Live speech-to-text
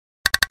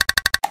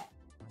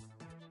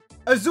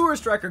Azure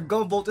Striker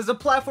Gunvolt is a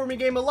platforming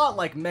game a lot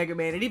like Mega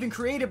Man and even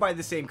created by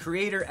the same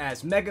creator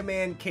as Mega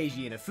Man,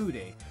 Keiji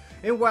Inafune.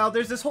 And while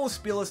there's this whole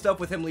spiel of stuff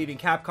with him leaving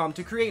Capcom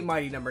to create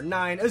Mighty No.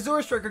 9,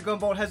 Azure Striker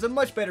Gunvolt has a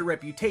much better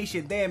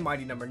reputation than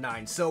Mighty No.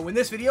 9, so in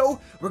this video,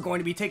 we're going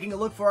to be taking a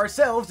look for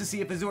ourselves to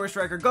see if Azure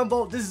Striker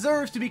Gunvolt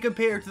deserves to be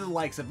compared to the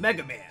likes of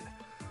Mega Man.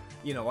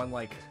 You know,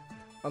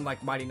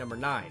 unlike Mighty No.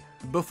 9.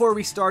 Before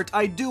we start,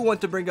 I do want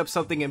to bring up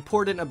something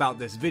important about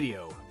this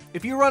video.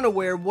 If you're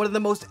unaware, one of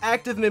the most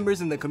active members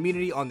in the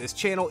community on this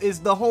channel is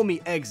the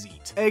homie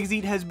Exeat.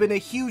 Exeat has been a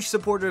huge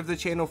supporter of the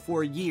channel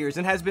for years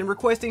and has been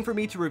requesting for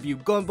me to review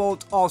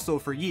Gunvolt also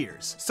for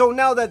years. So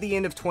now that the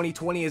end of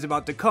 2020 is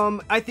about to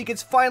come, I think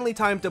it's finally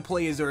time to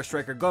play Azure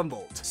Striker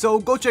Gunvolt. So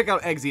go check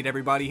out Exeat,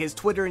 everybody. His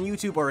Twitter and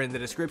YouTube are in the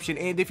description,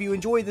 and if you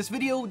enjoyed this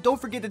video, don't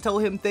forget to tell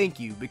him thank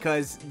you,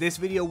 because this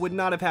video would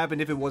not have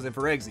happened if it wasn't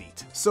for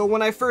Exeat. So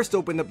when I first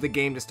opened up the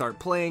game to start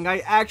playing, I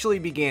actually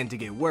began to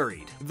get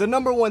worried. The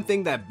number one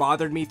thing that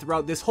bothered me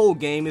throughout this whole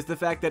game is the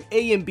fact that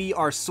A and B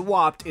are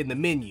swapped in the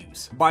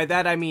menus. By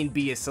that I mean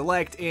B is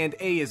select and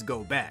A is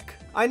go back.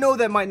 I know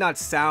that might not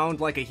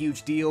sound like a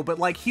huge deal, but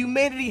like,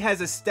 humanity has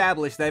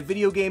established that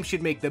video games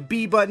should make the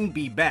B button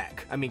be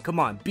back. I mean, come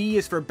on, B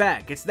is for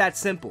back, it's that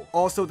simple.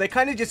 Also, they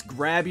kind of just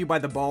grab you by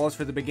the balls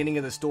for the beginning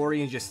of the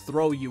story and just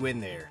throw you in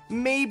there.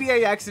 Maybe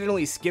I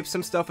accidentally skipped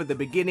some stuff at the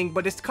beginning,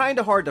 but it's kind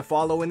of hard to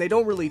follow and they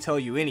don't really tell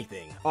you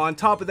anything. On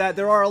top of that,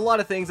 there are a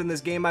lot of things in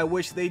this game I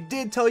wish they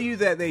did tell you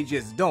that they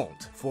just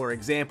don't. For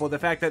example, the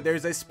fact that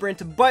there's a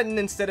sprint button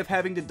instead of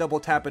having to double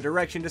tap a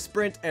direction to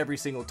sprint every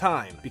single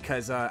time,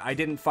 because I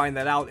didn't find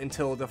that out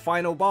until the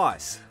final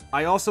boss.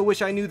 I also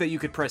wish I knew that you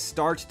could press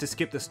start to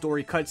skip the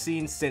story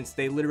cutscenes, since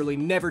they literally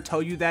never tell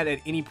you that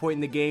at any point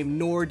in the game,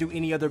 nor do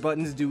any other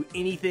buttons do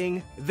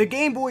anything. The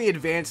Game Boy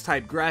Advance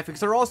type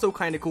graphics are also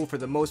kinda cool for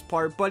the most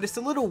part, but it's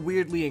a little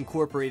weirdly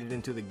incorporated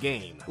into the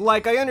game.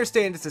 Like, I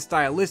understand it's a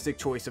stylistic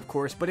choice of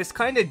course, but it's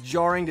kinda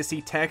jarring to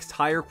see text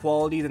higher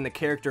quality than the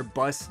character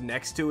bust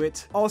next to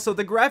it. Also,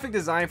 the graphic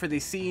design for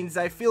these scenes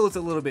I feel is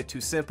a little bit too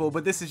simple,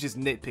 but this is just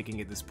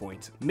nitpicking at this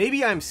point.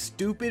 Maybe I'm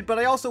stupid, but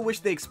I also wish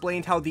they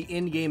explained how the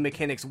in-game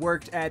mechanics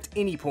worked at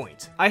any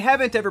point. I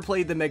haven't ever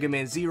played the Mega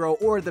Man Zero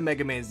or the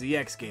Mega Man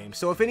ZX game,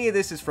 so if any of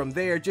this is from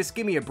there, just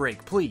give me a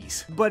break,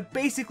 please. But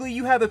basically,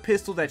 you have a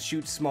pistol that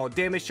shoots small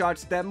damage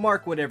shots that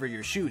mark whatever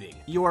you're shooting.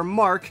 Your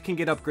mark can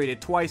get upgraded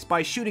twice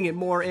by shooting it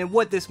more, and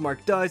what this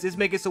mark does is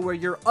make it so where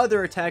your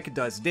other attack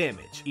does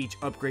damage. Each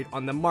upgrade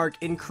on the mark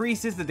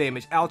increases the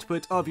damage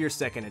output of your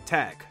second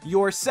attack.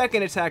 Your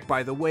second attack,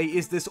 by the way,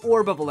 is this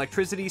orb of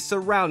electricity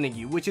surrounding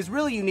you, which is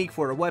really unique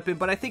for a weapon,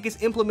 but I think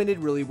is implemented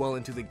really well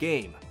into the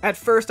game. At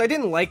first, I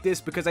didn't like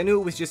this because I knew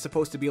it was just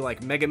supposed to be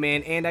like Mega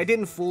Man, and I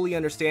didn't fully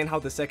understand how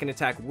the second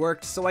attack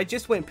worked, so I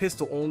just went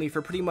pistol only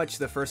for pretty much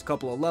the first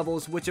couple of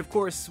levels, which of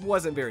course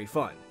wasn't very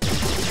fun.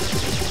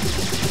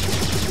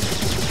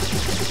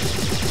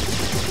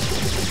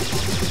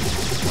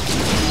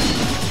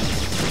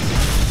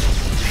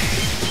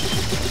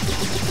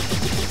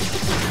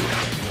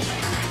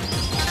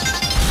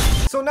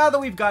 So now that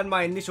we've gotten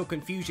my initial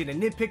confusion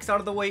and nitpicks out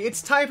of the way,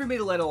 it's time for me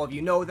to let all of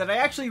you know that I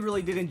actually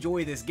really did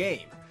enjoy this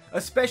game,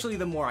 especially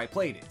the more I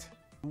played it.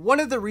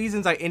 One of the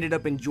reasons I ended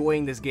up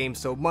enjoying this game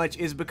so much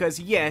is because,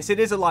 yes, it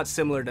is a lot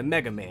similar to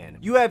Mega Man.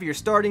 You have your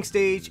starting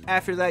stage,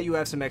 after that you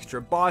have some extra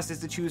bosses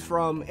to choose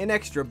from, an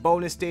extra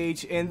bonus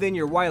stage, and then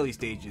your Wily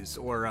stages,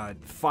 or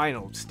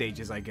final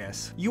stages I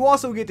guess. You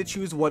also get to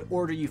choose what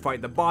order you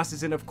fight the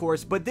bosses in of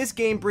course, but this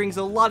game brings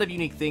a lot of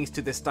unique things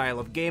to this style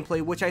of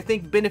gameplay which I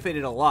think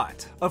benefited a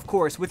lot. Of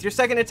course, with your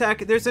second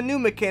attack, there's a new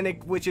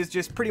mechanic which is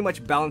just pretty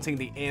much balancing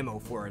the ammo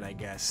for it I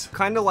guess.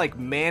 Kinda like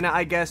mana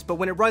I guess, but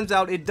when it runs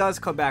out it does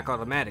come back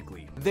automatically.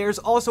 There's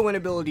also an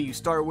ability you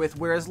start with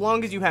where as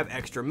long as you have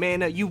extra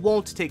mana, you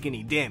won't take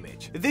any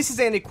damage. This is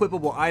an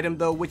equipable item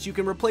though, which you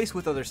can replace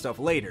with other stuff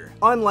later.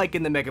 Unlike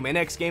in the Mega Man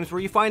X games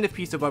where you find a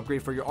piece of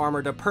upgrade for your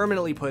armor to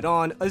permanently put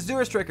on,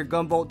 Azure Striker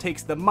Gunvolt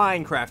takes the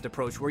Minecraft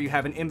approach where you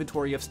have an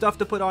inventory of stuff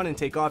to put on and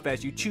take off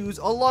as you choose,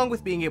 along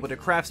with being able to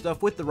craft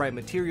stuff with the right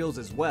materials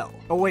as well.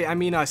 Oh wait, I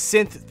mean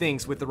synth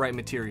things with the right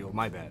material,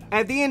 my bad.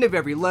 At the end of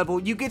every level,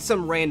 you get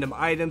some random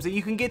items and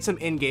you can get some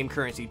in-game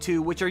currency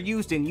too, which are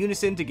used in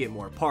unison to get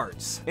more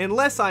parts.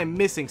 Unless I'm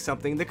missing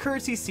something, the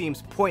currency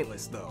seems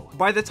pointless though.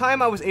 By the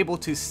time I was able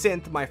to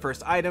synth my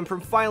first item from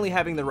finally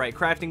having the right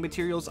crafting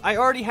materials, I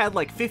already had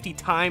like 50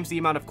 times the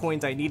amount of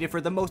coins I needed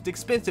for the most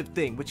expensive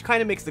thing, which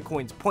kinda makes the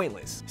coins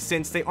pointless,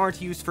 since they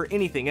aren't used for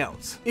anything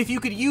else. If you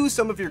could use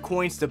some of your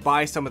coins to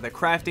buy some of the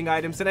crafting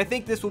items, then I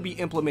think this will be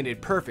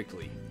implemented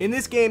perfectly. In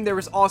this game, there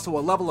is also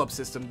a level up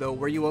system though,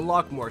 where you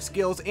unlock more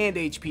skills and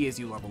HP as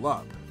you level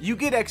up. You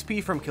get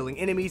XP from killing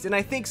enemies, and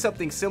I think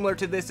something similar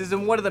to this is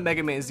in one of the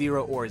Mega Man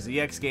Zero or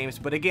ZX games,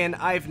 but again,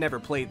 I've never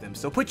played them,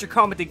 so put your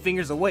commenting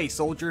fingers away,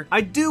 soldier.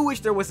 I do wish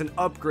there was an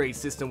upgrade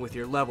system with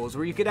your levels,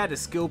 where you could add a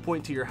skill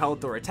point to your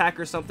health or attack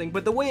or something,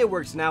 but the way it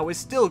works now is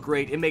still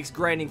great. It makes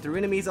grinding through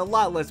enemies a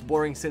lot less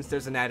boring since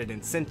there's an added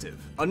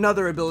incentive.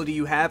 Another ability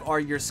you have are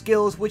your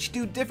skills, which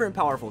do different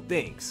powerful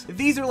things.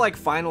 These are like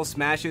final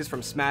smashes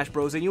from Smash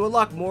Bros, and you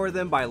unlock more of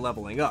them by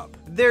leveling up.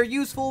 They're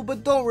useful,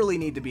 but don't really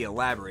need to be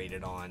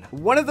elaborated on.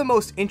 One of the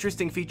most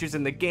interesting features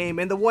in the game,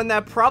 and the one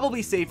that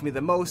probably saved me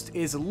the most,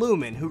 is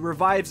Lumen, who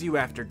revives you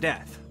after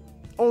death.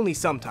 Only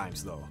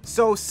sometimes though.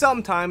 So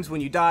sometimes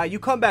when you die, you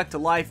come back to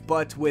life,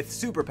 but with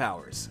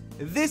superpowers.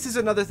 This is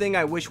another thing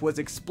I wish was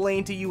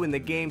explained to you in the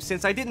game,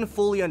 since I didn't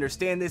fully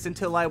understand this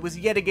until I was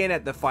yet again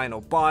at the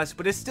final boss,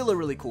 but it's still a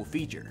really cool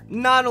feature.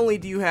 Not only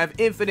do you have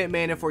infinite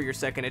mana for your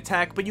second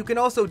attack, but you can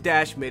also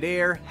dash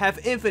mid-air, have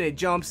infinite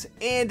jumps,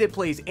 and it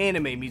plays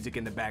anime music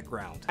in the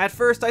background. At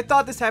first, I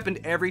thought this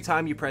happened every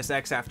time you press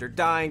X after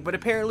dying, but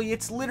apparently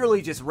it's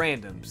literally just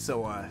random,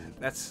 so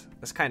that's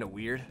kind of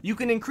weird. You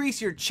can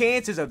increase your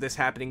chances of this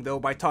happening though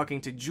by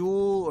talking to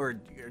Joel or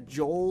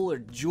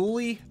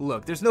Julie.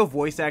 Look, there's no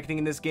voice acting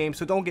in this game,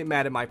 so don't get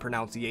mad at my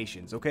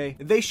pronunciations, okay?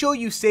 They show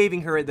you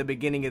saving her at the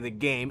beginning of the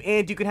game,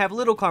 and you can have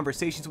little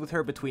conversations with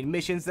her between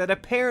missions that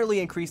apparently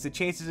increase the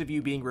chances of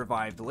you being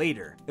revived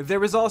later.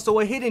 There is also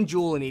a hidden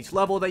jewel in each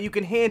level that you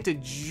can hand to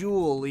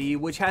Julie,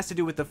 which has to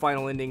do with the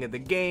final ending of the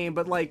game,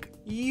 but like,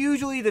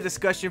 usually the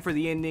discussion for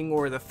the ending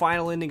or the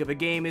final ending of a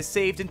game is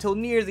saved until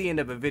near the end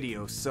of a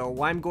video,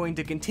 so I'm going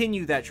to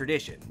continue that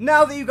tradition.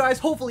 Now that you guys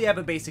hopefully have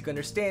a basic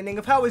understanding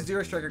of how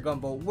Azure Striker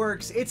Gunvolt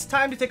works, it's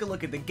time to take a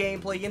look at the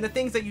gameplay and the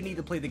things that you need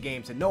to play the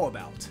game to know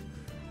about.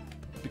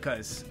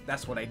 Because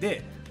that's what I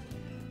did.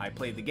 I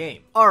played the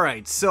game.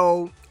 Alright,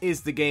 so is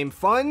the game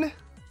fun?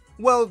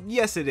 Well,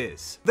 yes it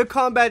is. The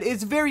combat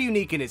is very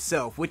unique in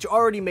itself, which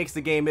already makes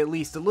the game at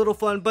least a little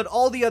fun, but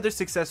all the other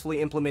successfully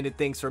implemented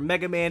things from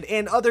Mega Man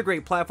and other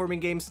great platforming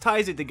games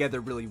ties it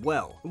together really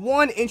well.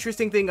 One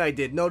interesting thing I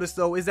did notice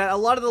though is that a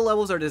lot of the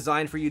levels are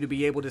designed for you to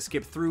be able to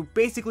skip through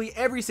basically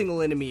every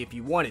single enemy if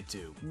you wanted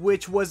to,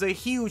 which was a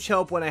huge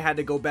help when I had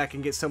to go back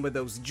and get some of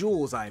those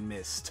jewels I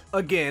missed.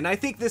 Again, I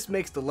think this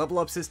makes the level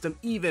up system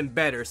even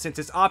better since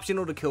it's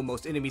optional to kill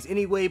most enemies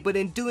anyway, but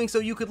in doing so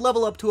you could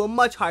level up to a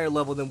much higher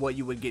level than what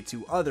you would get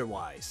to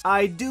otherwise.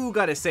 I do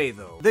gotta say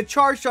though, the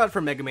charge shot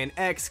from Mega Man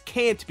X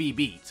can't be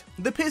beat.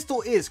 The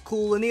pistol is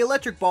cool and the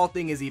electric ball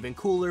thing is even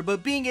cooler,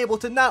 but being able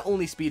to not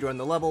only speedrun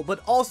the level but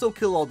also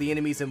kill all the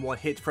enemies in one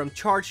hit from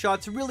charge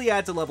shots really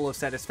adds a level of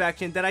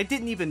satisfaction that I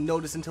didn't even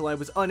notice until I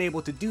was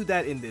unable to do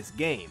that in this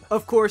game.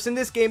 Of course, in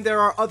this game there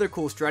are other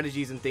cool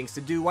strategies and things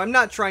to do. I'm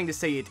not trying to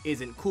say it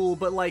isn't cool,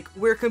 but like,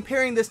 we're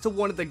comparing this to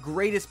one of the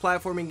greatest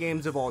platforming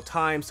games of all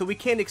time, so we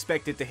can't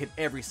expect it to hit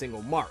every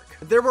single mark.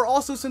 There were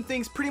also some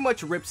things pretty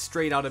much ripped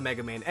straight out of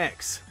Mega Man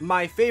X.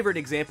 My favorite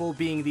example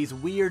being these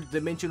weird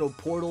dimensional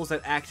portals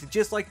that act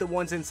just like the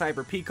ones in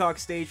Cyber Peacock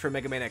stage for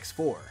Mega Man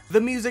X4.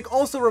 The music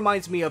also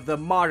reminds me of the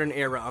modern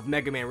era of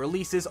Mega Man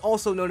releases,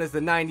 also known as the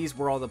 90s,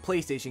 where all the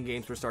PlayStation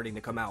games were starting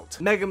to come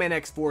out. Mega Man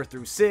X4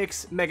 through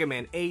 6, Mega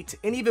Man 8,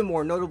 and even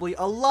more notably,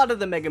 a lot of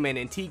the Mega Man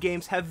NT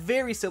games have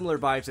very similar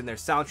vibes in their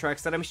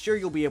soundtracks that I'm sure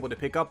you'll be able to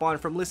pick up on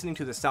from listening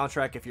to the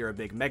soundtrack if you're a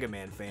big Mega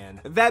Man fan.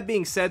 That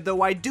being said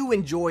though, I do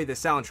enjoy the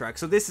soundtrack,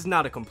 so this is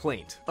not a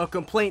complaint. A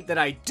complaint that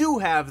I do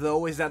have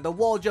though is that the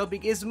wall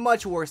jumping is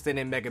much worse than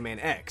in Mega Man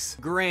X.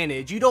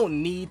 Granted, you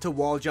don't need to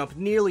wall jump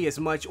nearly as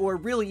much or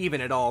really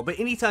even at all, but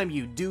anytime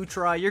you do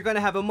try, you're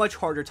gonna have a much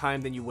harder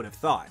time than you would have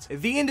thought.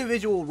 The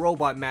individual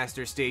Robot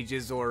Master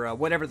stages, or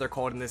whatever they're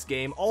called in this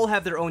game, all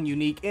have their own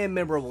unique and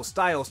memorable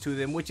styles to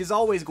them, which is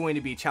always going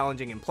to be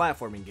challenging in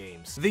platforming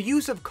games. The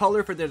use of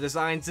color for their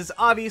designs is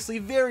obviously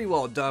very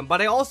well done,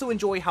 but I also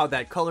enjoy how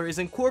that color is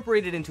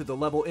incorporated into the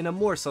level in a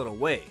more subtle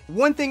way.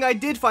 One thing I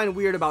did find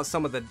weird about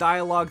some of the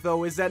dialogue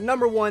though is that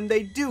number one,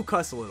 they do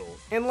cuss a little.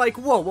 And like,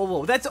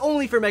 whoa, that's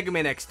only for Mega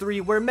Man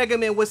X3, where Mega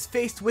Man was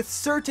faced with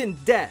certain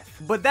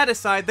death. But that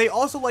aside, they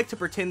also like to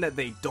pretend that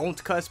they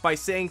don't cuss by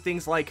saying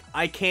things like,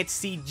 "I can't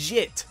see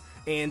jit,"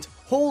 and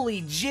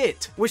 "holy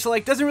jit," which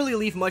like doesn't really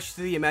leave much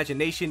to the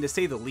imagination to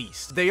say the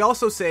least. They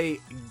also say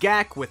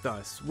 "gack with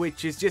us,"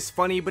 which is just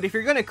funny, but if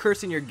you're gonna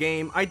curse in your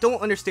game, I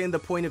don't understand the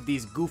point of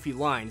these goofy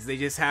lines they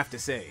just have to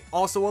say.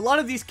 Also, a lot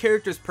of these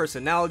characters'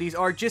 personalities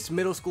are just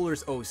middle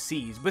schoolers'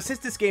 OCs, but since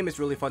this game is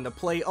really fun to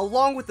play,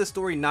 along with the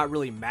story not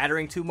really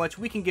mattering too much,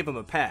 we can give them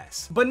a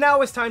pass. But now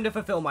it's time to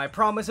fulfill my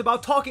promise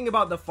about talking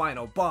about the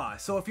final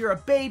boss, so if you're a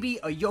baby,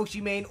 a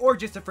Yoshi main, or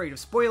just afraid of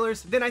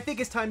spoilers, then I think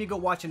it's time you go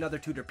watch another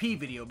Tooterp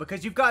video,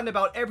 because you've gotten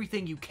about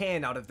everything you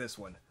can out of this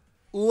one.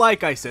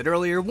 Like I said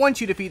earlier,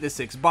 once you defeat the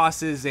 6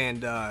 bosses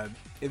and,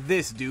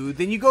 this dude,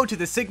 then you go to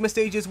the Sigma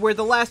stages where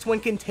the last one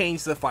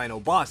contains the final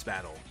boss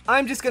battle.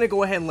 I'm just gonna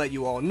go ahead and let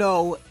you all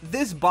know,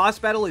 this boss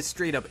battle is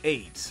straight up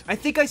AIDS. I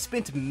think I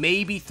spent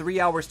maybe 3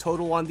 hours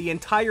total on the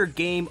entire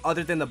game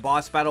other than the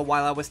boss battle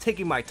while I was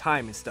taking my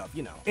time and stuff,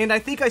 you know. And I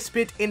think I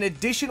spent an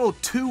additional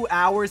 2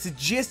 hours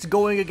just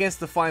going against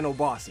the final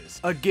bosses.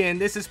 Again,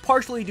 this is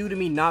partially due to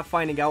me not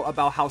finding out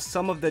about how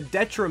some of the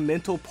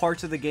detrimental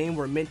parts of the game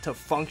were meant to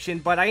function,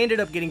 but I ended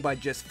up getting by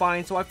just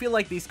fine, so I feel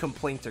like these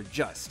complaints are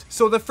just.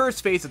 So the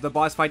first phase of the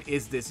boss fight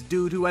is this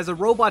dude who has a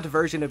robot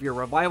version of your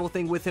revival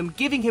thing with him,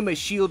 giving him a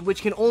shield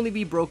which can only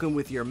be broken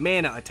with your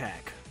mana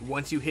attack.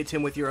 Once you hit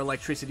him with your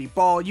electricity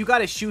ball, you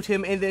gotta shoot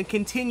him and then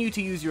continue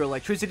to use your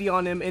electricity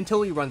on him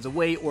until he runs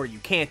away or you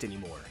can't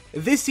anymore.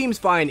 This seems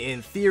fine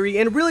in theory,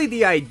 and really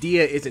the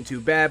idea isn't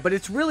too bad, but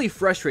it's really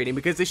frustrating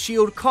because the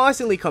shield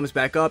constantly comes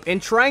back up,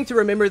 and trying to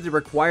remember the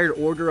required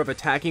order of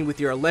attacking with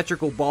your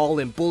electrical ball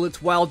and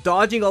bullets while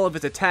dodging all of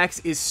his attacks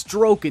is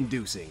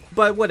stroke-inducing.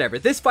 But whatever,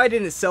 this fight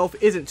in itself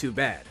isn't too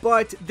bad.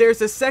 But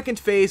there's a second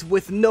phase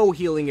with no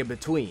healing in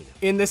between.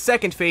 In the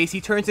second phase, he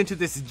turns into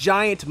this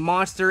giant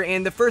monster,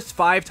 and the first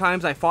 5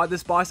 times I fought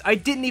this boss, I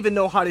didn't even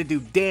know how to do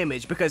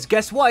damage because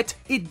guess what?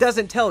 It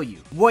doesn't tell you.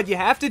 What you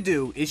have to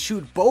do is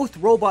shoot both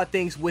robot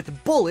things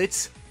with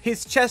bullets,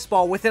 his chest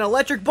ball with an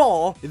electric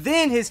ball,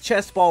 then his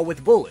chest ball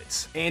with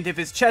bullets. And if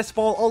his chest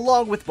ball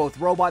along with both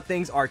robot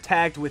things are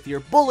tagged with your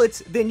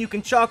bullets, then you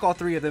can shock all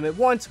 3 of them at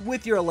once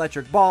with your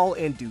electric ball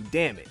and do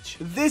damage.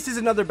 This is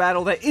another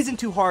battle that isn't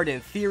too hard in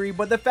theory,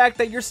 but the fact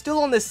that you're still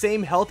on the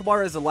same health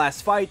bar as the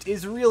last fight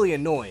is really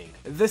annoying.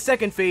 The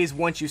second phase,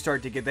 once you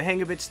start to get the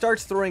hang of it,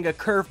 starts throwing a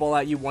curveball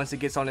at you once it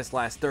gets on its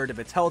last third of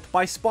its health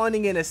by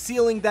spawning in a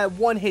ceiling that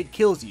one hit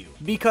kills you.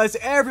 Because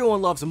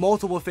everyone loves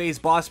multiple phase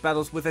boss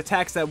battles with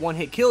attacks that one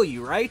hit kill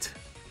you, right?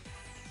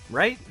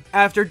 Right?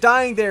 After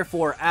dying there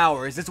for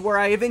hours, it's where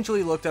I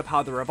eventually looked up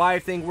how the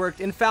revive thing worked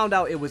and found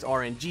out it was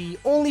RNG,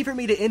 only for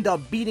me to end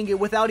up beating it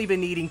without even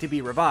needing to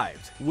be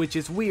revived. Which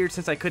is weird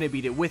since I couldn't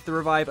beat it with the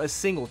revive a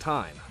single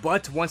time.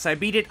 But once I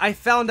beat it, I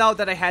found out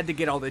that I had to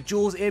get all the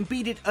jewels and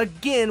beat it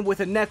again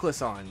with a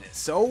necklace on,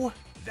 so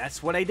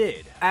that's what I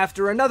did.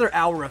 After another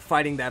hour of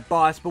fighting that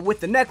boss, but with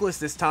the necklace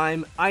this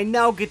time, I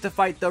now get to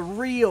fight the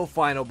real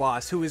final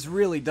boss, who is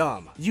really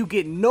dumb. You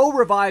get no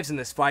revives in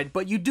this fight,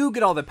 but you do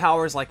get all the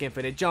powers like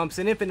infinite jumps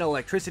and infinite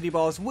electricity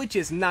balls, which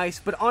is nice,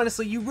 but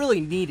honestly you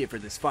really need it for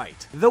this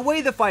fight. The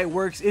way the fight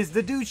works is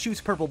the dude shoots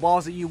purple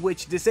balls at you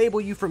which disable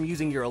you from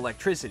using your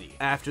electricity.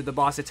 After the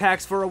boss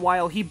attacks for a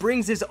while, he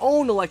brings his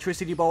own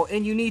electricity ball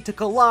and you need to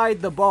collide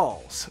the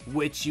balls,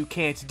 which you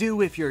can't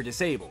do if you're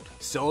disabled.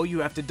 So you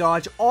have to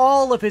dodge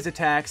all of his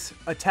attacks,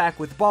 attack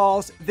with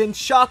balls, then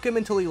shock him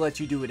until he lets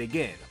you do it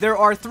again. There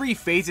are 3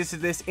 phases to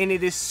this and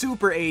it is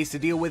super A's to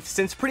deal with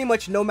since pretty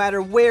much no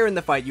matter where in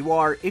the fight you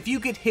are, if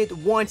you get hit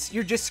once,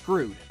 you're just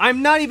screwed.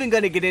 I'm not even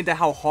gonna get into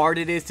how hard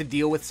it is to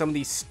deal with some of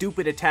these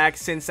stupid attacks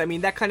since I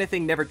mean that kind of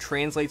thing never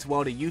translates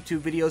well to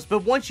YouTube videos,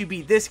 but once you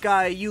beat this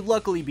guy, you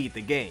luckily beat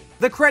the game.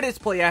 The credits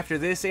play after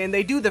this and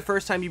they do the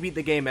first time you beat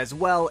the game as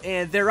well,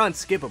 and they're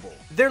unskippable.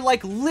 They're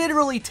like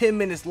literally 10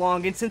 minutes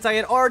long, and since I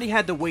had already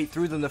had to wait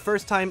through them the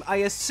first time, I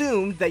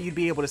assumed that you'd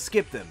be able to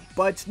skip them.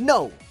 But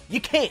no, you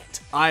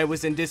can't. I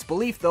was in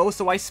disbelief though,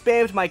 so I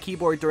spammed my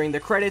keyboard during the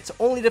credits,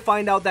 only to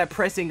find out that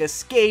pressing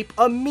escape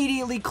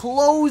immediately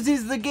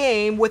closes the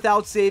game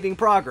without saving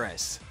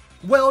progress.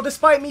 Well,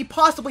 despite me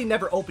possibly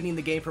never opening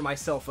the game for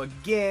myself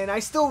again, I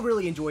still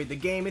really enjoyed the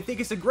game and think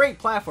it's a great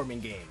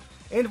platforming game.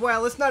 And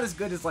while it's not as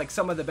good as like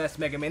some of the best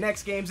Mega Man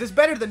X games, it's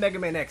better than Mega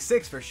Man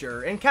X6 for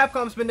sure, and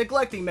Capcom's been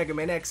neglecting Mega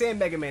Man X and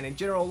Mega Man in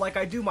general like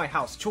I do my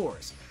house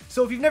chores.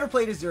 So if you've never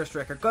played Azure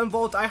Striker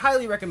Gunvolt, I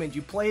highly recommend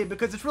you play it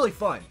because it's really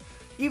fun,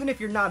 even if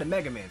you're not a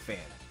Mega Man fan,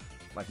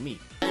 like me.